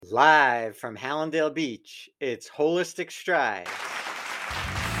Live from Hallandale Beach, it's Holistic Strides.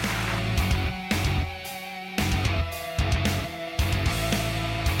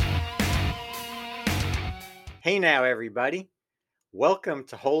 Hey now, everybody. Welcome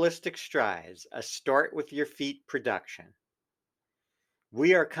to Holistic Strides, a Start With Your Feet production.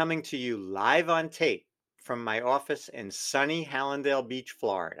 We are coming to you live on tape from my office in sunny Hallandale Beach,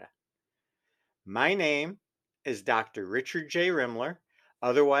 Florida. My name is Dr. Richard J. Rimler,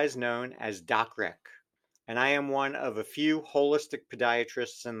 otherwise known as Doc Rick, and I am one of a few holistic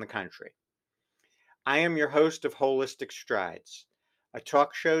podiatrists in the country. I am your host of Holistic Strides, a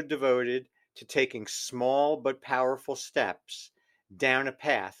talk show devoted to taking small but powerful steps down a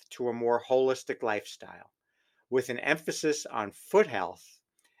path to a more holistic lifestyle, with an emphasis on foot health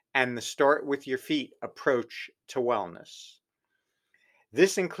and the start with your feet approach to wellness.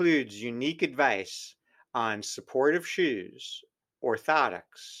 This includes unique advice on supportive shoes,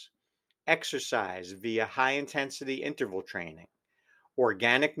 orthotics, exercise via high-intensity interval training,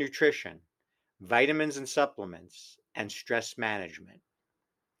 organic nutrition, vitamins and supplements, and stress management.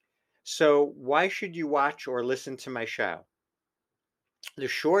 So, why should you watch or listen to my show? The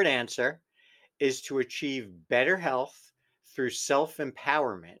short answer is to achieve better health through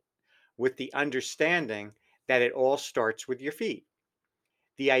self-empowerment with the understanding that it all starts with your feet.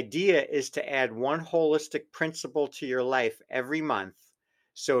 The idea is to add one holistic principle to your life every month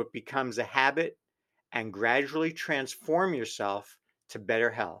so it becomes a habit and gradually transform yourself to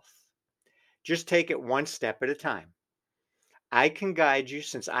better health. Just take it one step at a time. I can guide you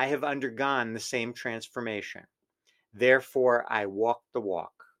since I have undergone the same transformation. Therefore, I walk the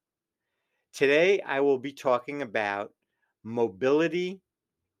walk. Today, I will be talking about mobility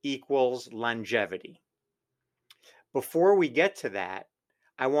equals longevity. Before we get to that,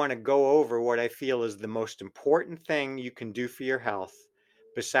 I want to go over what I feel is the most important thing you can do for your health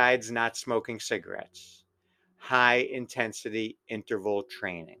besides not smoking cigarettes: high intensity interval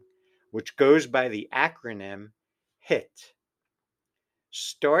training, which goes by the acronym HIT.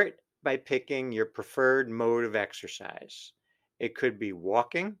 Start by picking your preferred mode of exercise. It could be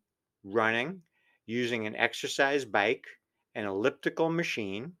walking, running, using an exercise bike, an elliptical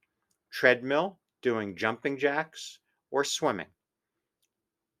machine, treadmill, doing jumping jacks, or swimming.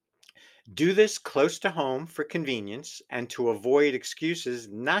 Do this close to home for convenience and to avoid excuses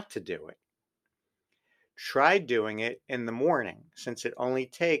not to do it. Try doing it in the morning since it only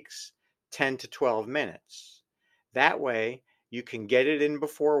takes 10 to 12 minutes. That way, you can get it in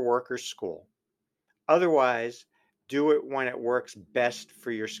before work or school. Otherwise, do it when it works best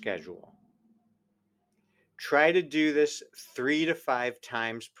for your schedule. Try to do this 3 to 5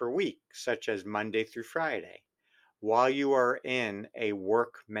 times per week, such as Monday through Friday, while you are in a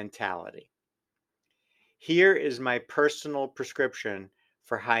work mentality. Here is my personal prescription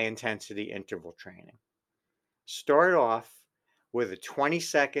for high-intensity interval training. Start off with a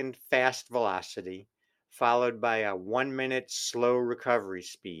 20-second fast velocity, followed by a 1-minute slow recovery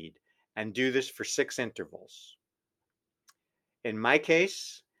speed, and do this for 6 intervals. In my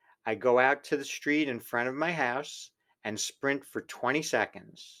case, I go out to the street in front of my house and sprint for 20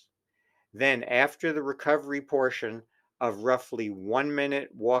 seconds. Then, after the recovery portion of roughly 1 minute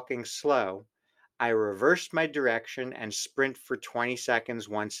walking slow, I reverse my direction and sprint for 20 seconds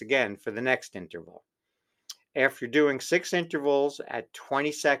once again for the next interval. After doing 6 intervals at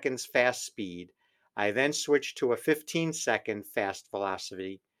 20 seconds fast speed, I then switch to a 15-second fast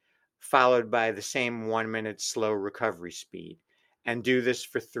velocity, followed by the same 1-minute slow recovery speed, and do this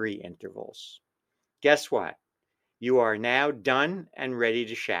for 3 intervals. Guess what? You are now done and ready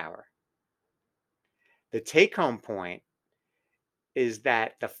to shower. The take-home point is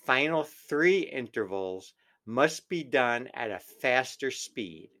that the final 3 intervals must be done at a faster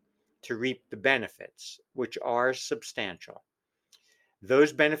speed to reap the benefits, which are substantial.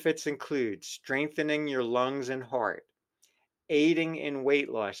 Those benefits include strengthening your lungs and heart, aiding in weight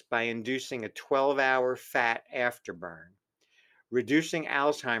loss by inducing a 12-hour fat afterburn, reducing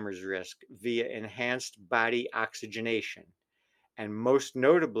Alzheimer's risk via enhanced body oxygenation, and most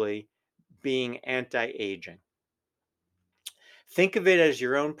notably, being anti-aging. Think of it as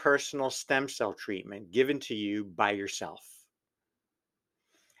your own personal stem cell treatment given to you by yourself.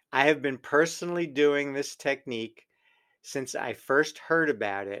 I have been personally doing this technique since I first heard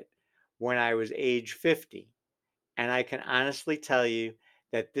about it when I was age 50, and I can honestly tell you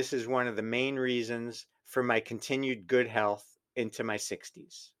that this is one of the main reasons for my continued good health into my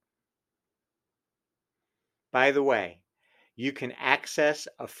 60s. By the way, you can access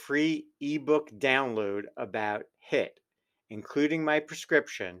a free ebook download about HIT, including my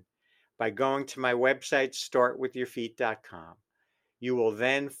prescription, by going to my website, startwithyourfeet.com. You will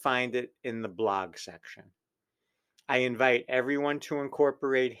then find it in the blog section. I invite everyone to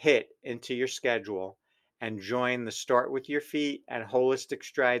incorporate HIIT into your schedule and join the Start With Your Feet and Holistic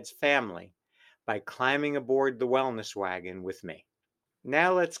Strides family by climbing aboard the wellness wagon with me.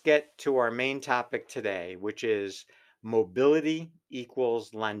 Now let's get to our main topic today, which is mobility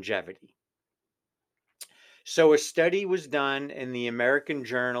equals longevity. So, a study was done in the American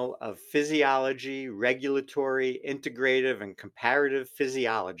Journal of Physiology, Regulatory, Integrative, and Comparative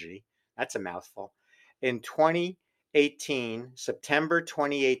Physiology. That's a mouthful. In 2018, September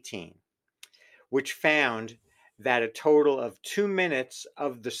 2018, which found that a total of 2 minutes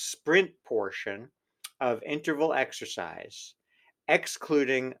of the sprint portion of interval exercise,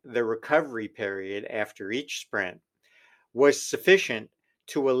 excluding the recovery period after each sprint, was sufficient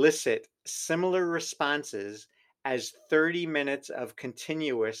to elicit similar responses as 30 minutes of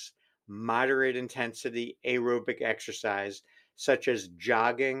continuous moderate intensity aerobic exercise, such as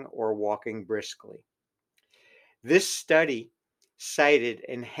jogging or walking briskly. This study cited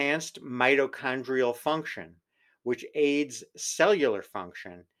enhanced mitochondrial function, which aids cellular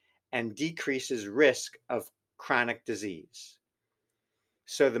function and decreases risk of chronic disease.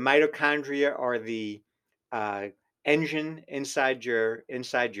 So the mitochondria are the engine inside your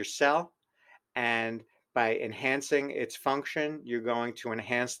cell, and by enhancing its function, you're going to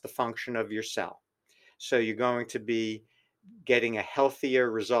enhance the function of your cell. So you're going to be getting a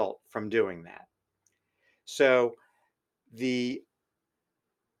healthier result from doing that. So this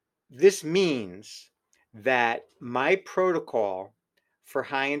means that my protocol for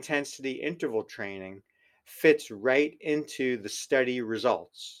high intensity interval training fits right into the study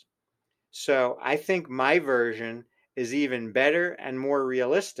results. So I think my version is even better and more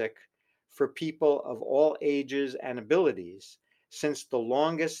realistic for people of all ages and abilities, since the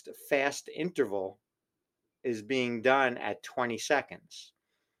longest fast interval is being done at 20 seconds.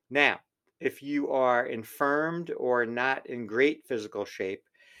 Now, if you are infirmed or not in great physical shape,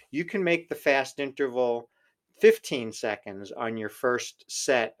 you can make the fast interval 15 seconds on your first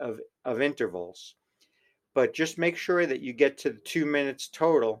set of intervals. But just make sure that you get to the 2 minutes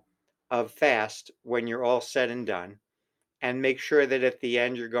total of fast when you're all said and done, and make sure that at the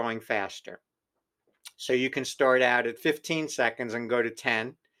end you're going faster. So you can start out at 15 seconds and go to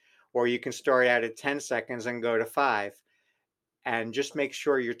 10, or you can start out at 10 seconds and go to 5, and just make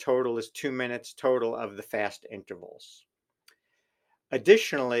sure your total is 2 minutes total of the fast intervals.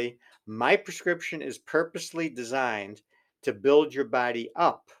 Additionally, my prescription is purposely designed to build your body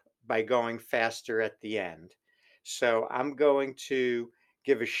up by going faster at the end. So I'm going to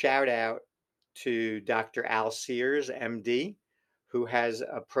give a shout out to Dr. Al Sears, MD, who has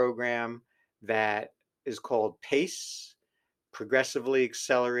a program that is called PACE, Progressively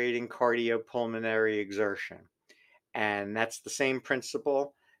Accelerating Cardiopulmonary Exertion. And that's the same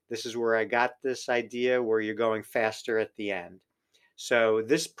principle. This is where I got this idea where you're going faster at the end. So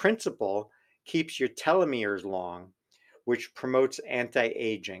this principle keeps your telomeres long, which promotes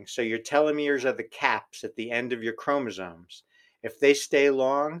anti-aging. So your telomeres are the caps at the end of your chromosomes. If they stay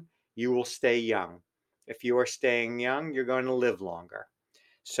long, you will stay young. If you are staying young, you're going to live longer.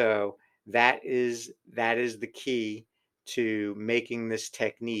 So that is the key to making this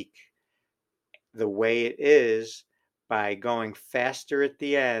technique the way it is, by going faster at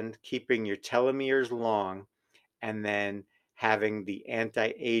the end, keeping your telomeres long, and then having the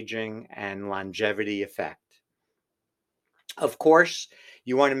anti-aging and longevity effect. Of course,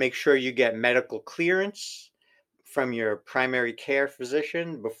 you want to make sure you get medical clearance from your primary care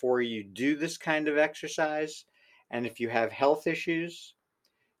physician before you do this kind of exercise. And if you have health issues,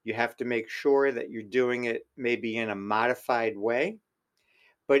 you have to make sure that you're doing it maybe in a modified way.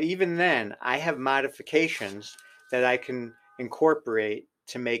 But even then, I have modifications that I can incorporate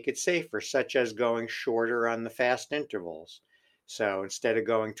to make it safer, such as going shorter on the fast intervals. So instead of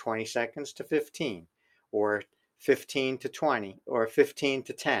going 20 seconds to 15, or 15 to 20, or 15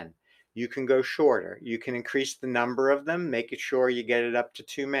 to 10, you can go shorter. You can increase the number of them, make it sure you get it up to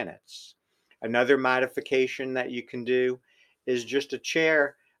 2 minutes. Another modification that you can do is just a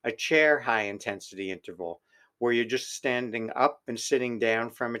chair high intensity interval, where you're just standing up and sitting down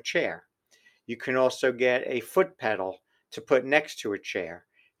from a chair. You can also get a foot pedal to put next to a chair.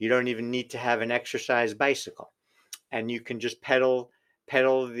 You don't even need to have an exercise bicycle, and you can just pedal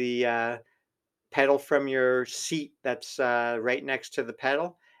from your seat that's right next to the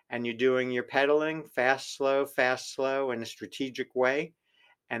pedal, and you're doing your pedaling fast, slow in a strategic way,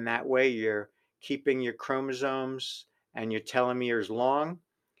 and that way you're keeping your chromosomes and your telomeres long,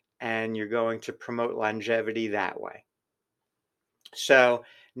 and you're going to promote longevity that way. So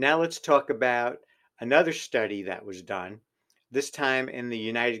now let's talk about another study that was done this time in the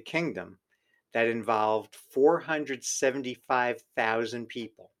United Kingdom, that involved 475,000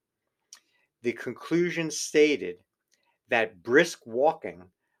 people. The conclusion stated that brisk walking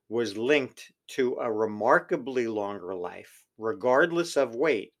was linked to a remarkably longer life, regardless of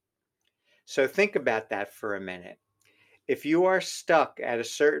weight. So think about that for a minute. If you are stuck at a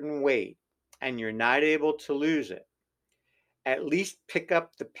certain weight and you're not able to lose it, at least pick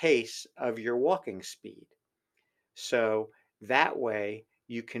up the pace of your walking speed. So that way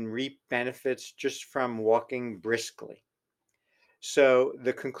you can reap benefits just from walking briskly. So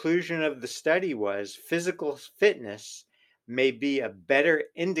the conclusion of the study was physical fitness may be a better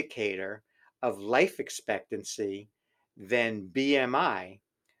indicator of life expectancy than BMI,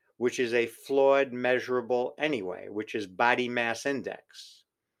 which is a flawed measurable anyway, which is body mass index.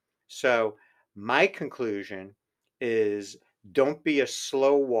 So my conclusion is don't be a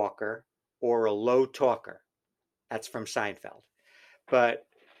slow walker or a low talker. That's from Seinfeld. But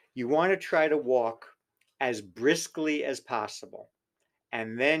you want to try to walk as briskly as possible.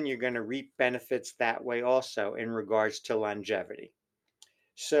 And then you're going to reap benefits that way also in regards to longevity.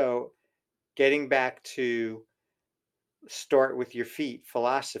 So getting back to start with your feet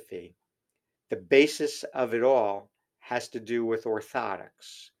philosophy, the basis of it all has to do with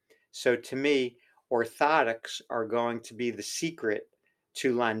orthotics. So to me, orthotics are going to be the secret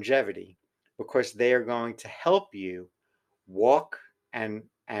to longevity because they are going to help you walk and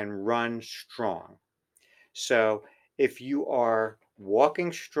run strong. So if you are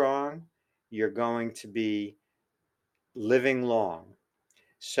walking strong, you're going to be living long.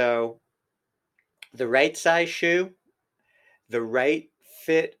 So the right size shoe, the right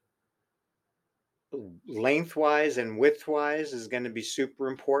fit lengthwise and widthwise is going to be super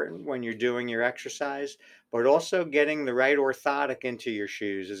important when you're doing your exercise, but also getting the right orthotic into your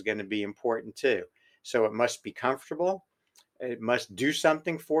shoes is going to be important too. So it must be comfortable. It must do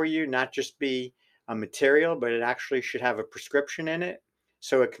something for you, not just be a material, but it actually should have a prescription in it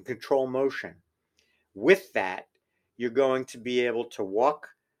so it can control motion. With that, you're going to be able to walk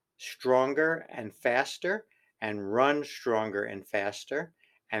stronger and faster and run stronger and faster.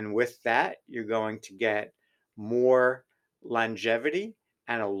 And with that, you're going to get more longevity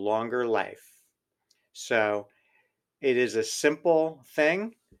and a longer life. So it is a simple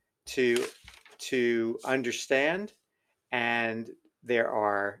thing to understand. And there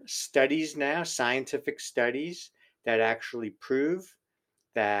are studies now, scientific studies, that actually prove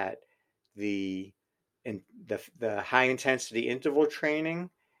that the high intensity interval training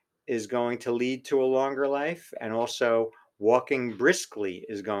is going to lead to a longer life, and also walking briskly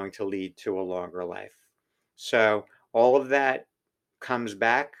is going to lead to a longer life. So all of that comes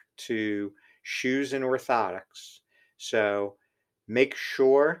back to shoes and orthotics. So make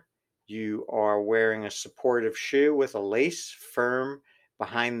sure you are wearing a supportive shoe with a lace firm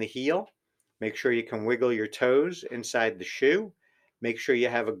behind the heel. Make sure you can wiggle your toes inside the shoe. Make sure you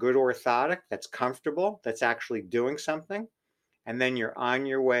have a good orthotic that's comfortable, that's actually doing something, and then you're on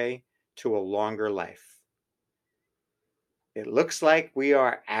your way to a longer life. It looks like we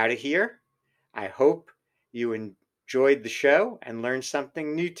are out of here. I hope you enjoyed the show and learned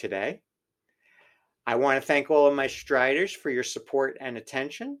something new today. I want to thank all of my Striders for your support and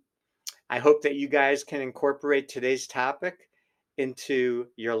attention. I hope that you guys can incorporate today's topic into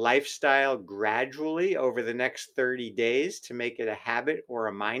your lifestyle gradually over the next 30 days to make it a habit or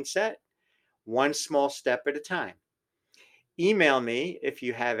a mindset, one small step at a time. Email me if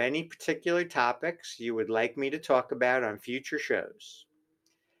you have any particular topics you would like me to talk about on future shows.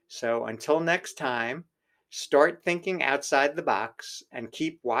 So until next time, start thinking outside the box and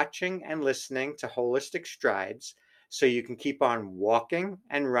keep watching and listening to Holistic Strides so you can keep on walking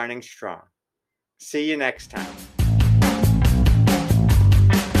and running strong. See you next time.